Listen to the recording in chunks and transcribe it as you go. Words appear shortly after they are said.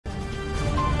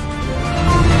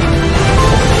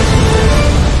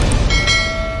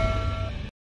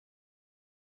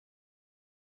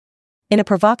In a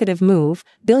provocative move,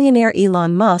 billionaire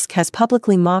Elon Musk has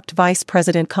publicly mocked Vice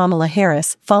President Kamala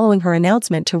Harris following her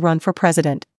announcement to run for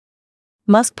president.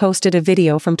 Musk posted a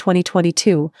video from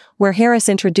 2022 where Harris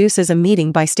introduces a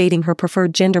meeting by stating her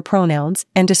preferred gender pronouns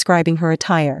and describing her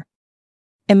attire.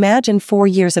 "Imagine 4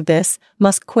 years of this,"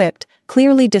 Musk quipped,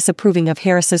 clearly disapproving of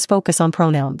Harris's focus on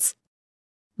pronouns.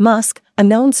 Musk, a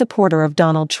known supporter of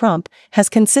Donald Trump, has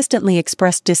consistently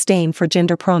expressed disdain for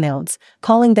gender pronouns,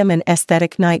 calling them an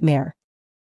aesthetic nightmare.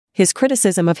 His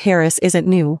criticism of Harris isn't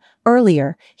new.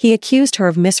 Earlier, he accused her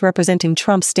of misrepresenting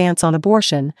Trump's stance on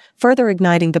abortion, further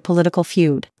igniting the political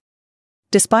feud.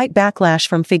 Despite backlash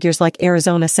from figures like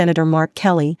Arizona Senator Mark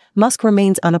Kelly, Musk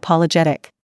remains unapologetic.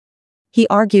 He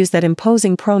argues that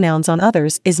imposing pronouns on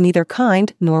others is neither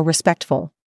kind nor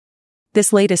respectful.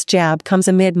 This latest jab comes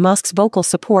amid Musk's vocal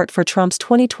support for Trump's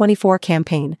 2024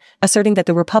 campaign, asserting that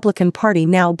the Republican Party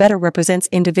now better represents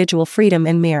individual freedom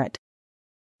and merit.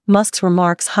 Musk's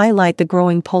remarks highlight the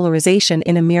growing polarization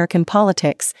in American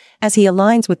politics, as he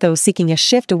aligns with those seeking a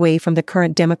shift away from the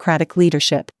current Democratic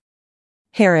leadership.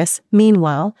 Harris,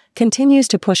 meanwhile, continues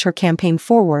to push her campaign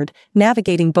forward,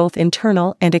 navigating both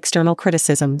internal and external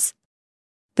criticisms.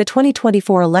 The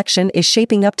 2024 election is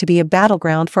shaping up to be a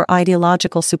battleground for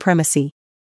ideological supremacy.